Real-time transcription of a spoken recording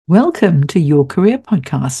Welcome to Your Career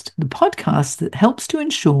Podcast, the podcast that helps to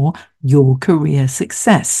ensure your career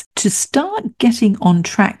success. To start getting on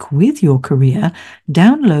track with your career,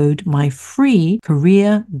 download my free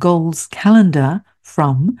career goals calendar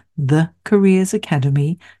from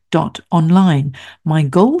thecareersacademy.online. My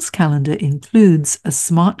goals calendar includes a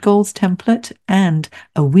SMART goals template and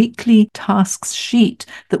a weekly tasks sheet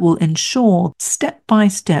that will ensure step by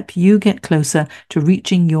step you get closer to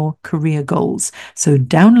reaching your career goals. So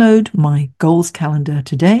download my goals calendar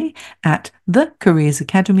today at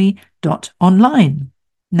thecareersacademy.online.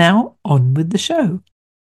 Now on with the show.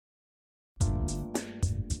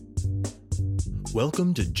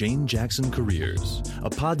 Welcome to Jane Jackson Careers, a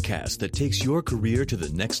podcast that takes your career to the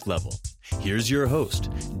next level. Here's your host,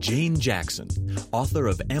 Jane Jackson, author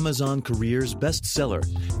of Amazon Careers bestseller,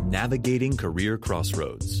 Navigating Career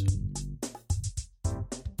Crossroads.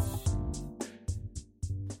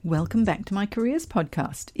 Welcome back to my Careers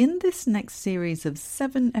podcast. In this next series of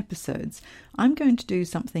 7 episodes, I'm going to do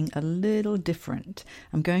something a little different.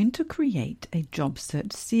 I'm going to create a job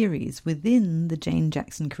search series within the Jane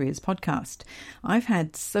Jackson Careers podcast. I've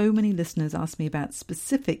had so many listeners ask me about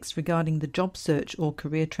specifics regarding the job search or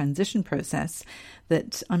career transition process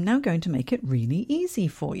that I'm now going to make it really easy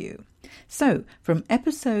for you. So, from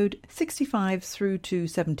episode 65 through to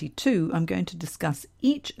 72, I'm going to discuss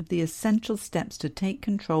each of the essential steps to take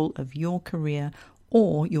control of your career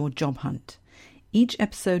or your job hunt. Each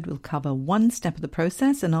episode will cover one step of the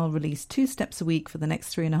process, and I'll release 2 steps a week for the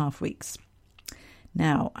next 3.5 weeks.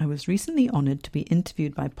 Now, I was recently honoured to be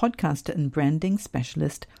interviewed by podcaster and branding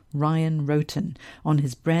specialist Ryan Roten on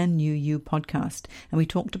his Brand New You podcast, and we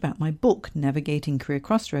talked about my book, Navigating Career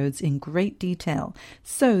Crossroads, in great detail.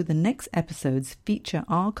 So the next episodes feature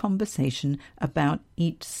our conversation about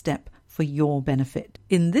each step for your benefit.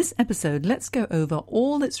 In this episode, let's go over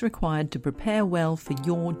all that's required to prepare well for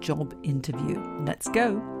your job interview. Let's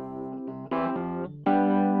go.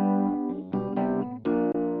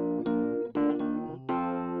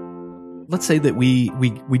 Let's say that we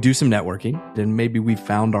do some networking, and maybe we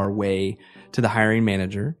found our way to the hiring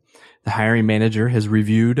manager. The hiring manager has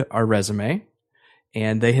reviewed our resume,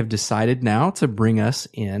 and they have decided now to bring us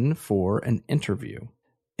in for an interview.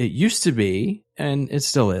 It used to be, and it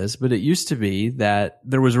still is, but it used to be that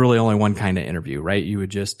there was really only one kind of interview, right? You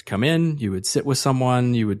would just come in, you would sit with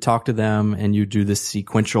someone, you would talk to them, and you do this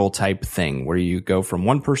sequential type thing where you go from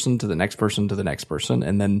one person to the next person to the next person,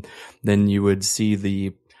 and then you would see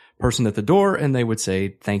the person at the door and they would say,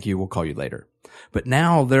 "Thank you, we'll call you later." But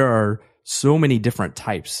now there are so many different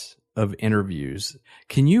types of interviews.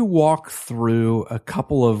 Can you walk through a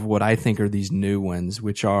couple of what I think are these new ones,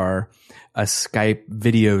 which are a Skype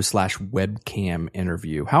video/webcam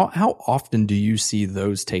interview? How often do you see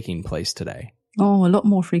those taking place today? Oh, a lot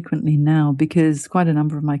more frequently now, because quite a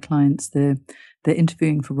number of my clients, they're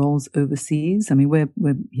interviewing for roles overseas. I mean, we're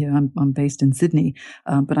here. I'm based in Sydney,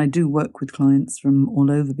 but I do work with clients from all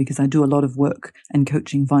over because I do a lot of work and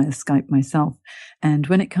coaching via Skype myself. And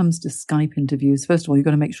when it comes to Skype interviews, first of all, you've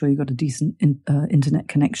got to make sure you've got a decent internet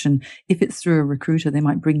connection. If it's through a recruiter, they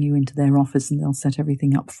might bring you into their office and they'll set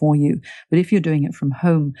everything up for you. But if you're doing it from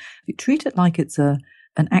home, you treat it like it's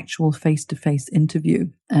an actual face-to-face interview,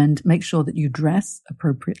 and make sure that you dress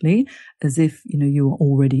appropriately as if, you are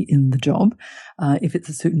already in the job. If it's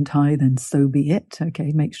a suit and tie, then so be it.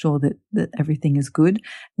 Okay. Make sure that everything is good.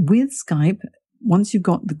 With Skype, once you've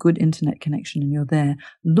got the good internet connection and you're there,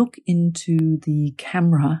 look into the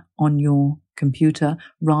camera on your computer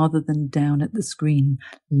rather than down at the screen.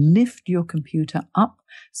 Lift your computer up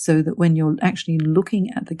so that when you're actually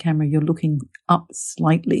looking at the camera, you're looking up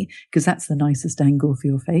slightly, because that's the nicest angle for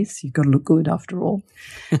your face. You've got to look good after all.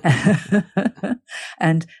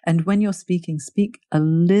 And when you're speaking, speak a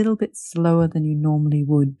little bit slower than you normally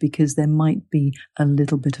would, because there might be a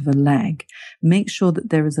little bit of a lag. Make sure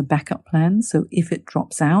that there is a backup plan. So if it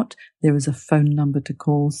drops out, there is a phone number to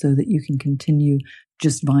call so that you can continue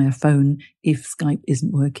just via phone if Skype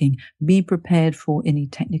isn't working. Be prepared for any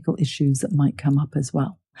technical issues that might come up as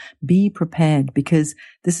well. Be prepared, because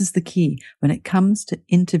this is the key. When it comes to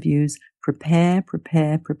interviews, prepare for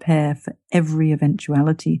every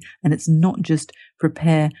eventuality. And it's not just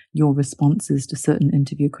prepare your responses to certain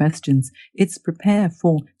interview questions. It's prepare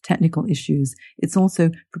for technical issues. It's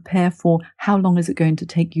also prepare for how long is it going to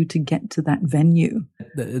take you to get to that venue.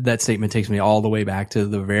 That statement takes me all the way back to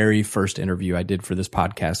the very first interview I did for this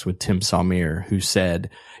podcast with Tim Salmier, who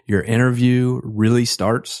said, your interview really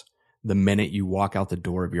starts the minute you walk out the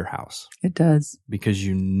door of your house. It does. Because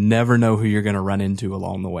you never know who you're going to run into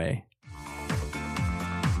along the way.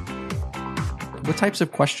 what types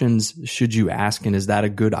of questions should you ask? And is that a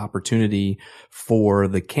good opportunity for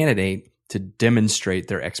the candidate to demonstrate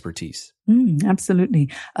their expertise? Absolutely.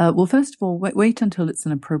 Well, first of all, wait until it's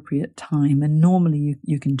an appropriate time. And normally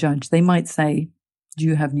you can judge. They might say, do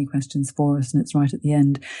you have any questions for us? And it's right at the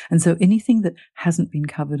end. And so anything that hasn't been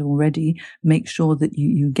covered already, make sure that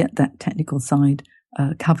you get that technical side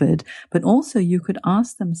covered. But also you could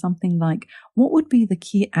ask them something like, what would be the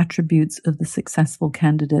key attributes of the successful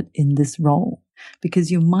candidate in this role? Because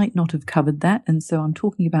you might not have covered that. And so I'm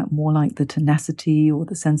talking about more like the tenacity or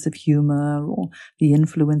the sense of humor or the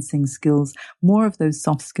influencing skills, more of those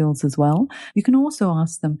soft skills as well. You can also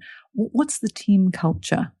ask them, what's the team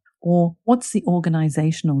culture? Or what's the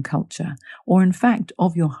organizational culture? Or in fact,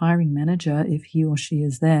 of your hiring manager, if he or she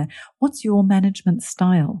is there, what's your management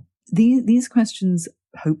style? These questions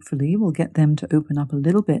hopefully will get them to open up a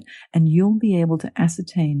little bit, and you'll be able to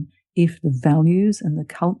ascertain if the values and the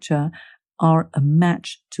culture are a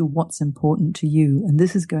match to what's important to you. And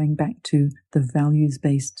this is going back to the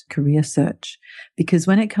values-based career search. Because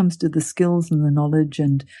when it comes to the skills and the knowledge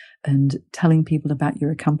and telling people about your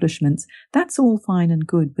accomplishments, that's all fine and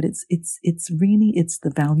good, but it's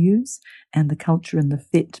the values and the culture and the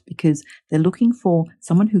fit, because they're looking for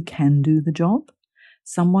someone who can do the job,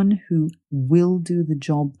 someone who will do the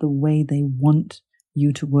job the way they want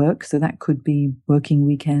you to work. So that could be working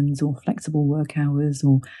weekends or flexible work hours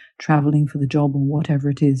or traveling for the job or whatever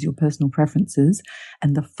it is, your personal preferences.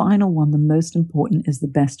 And the final one, the most important, is the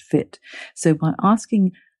best fit. So by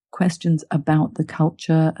asking questions about the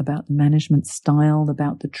culture, about the management style,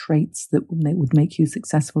 about the traits that would make you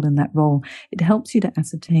successful in that role, it helps you to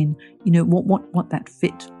ascertain, what that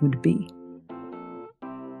fit would be.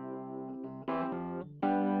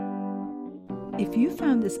 If you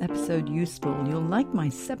found this episode useful, you'll like my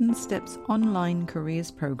 7 Steps online careers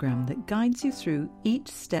program that guides you through each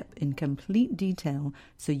step in complete detail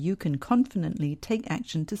so you can confidently take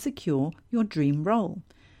action to secure your dream role.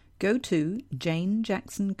 Go to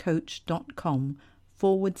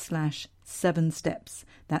janejacksoncoach.com/7 steps.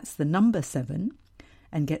 That's the number 7,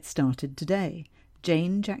 and get started today.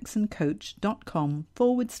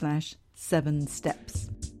 janejacksoncoach.com/7 steps.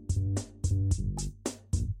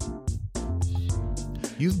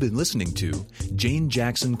 You've been listening to Jane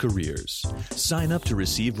Jackson Careers. Sign up to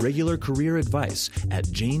receive regular career advice at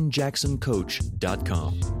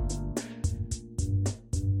janejacksoncoach.com.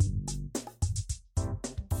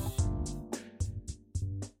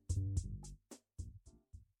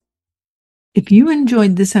 If you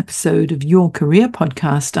enjoyed this episode of Your Career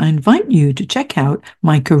Podcast, I invite you to check out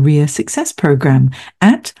my Career Success Program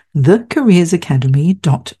at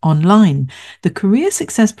thecareersacademy.online. The Career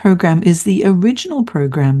Success Program is the original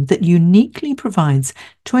program that uniquely provides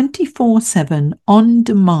 24/7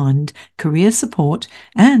 on-demand career support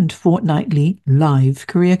and fortnightly live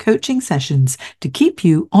career coaching sessions to keep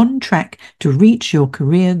you on track to reach your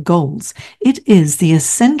career goals. It is the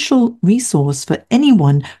essential resource for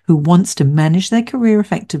anyone who wants to manage their career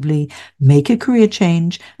effectively, make a career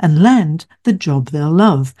change, and land the job they'll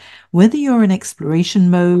love. Whether you're in exploration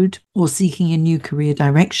mode or seeking a new career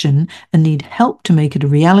direction and need help to make it a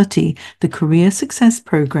reality, the Career Success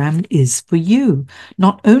Program is for you.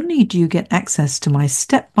 Not only do you get access to my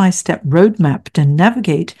step-by-step roadmap to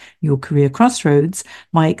navigate your career crossroads,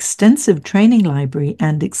 my extensive training library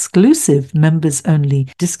and exclusive members-only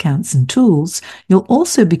discounts and tools, you'll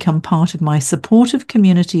also become part of my supportive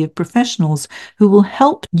community of professionals who will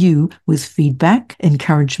help you with feedback,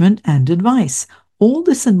 encouragement, and advice. All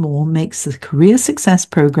this and more makes the Career Success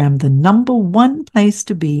Program the number one place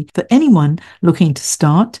to be for anyone looking to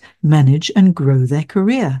start, manage, and grow their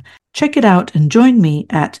career. Check it out and join me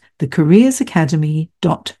at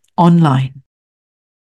thecareersacademy.online.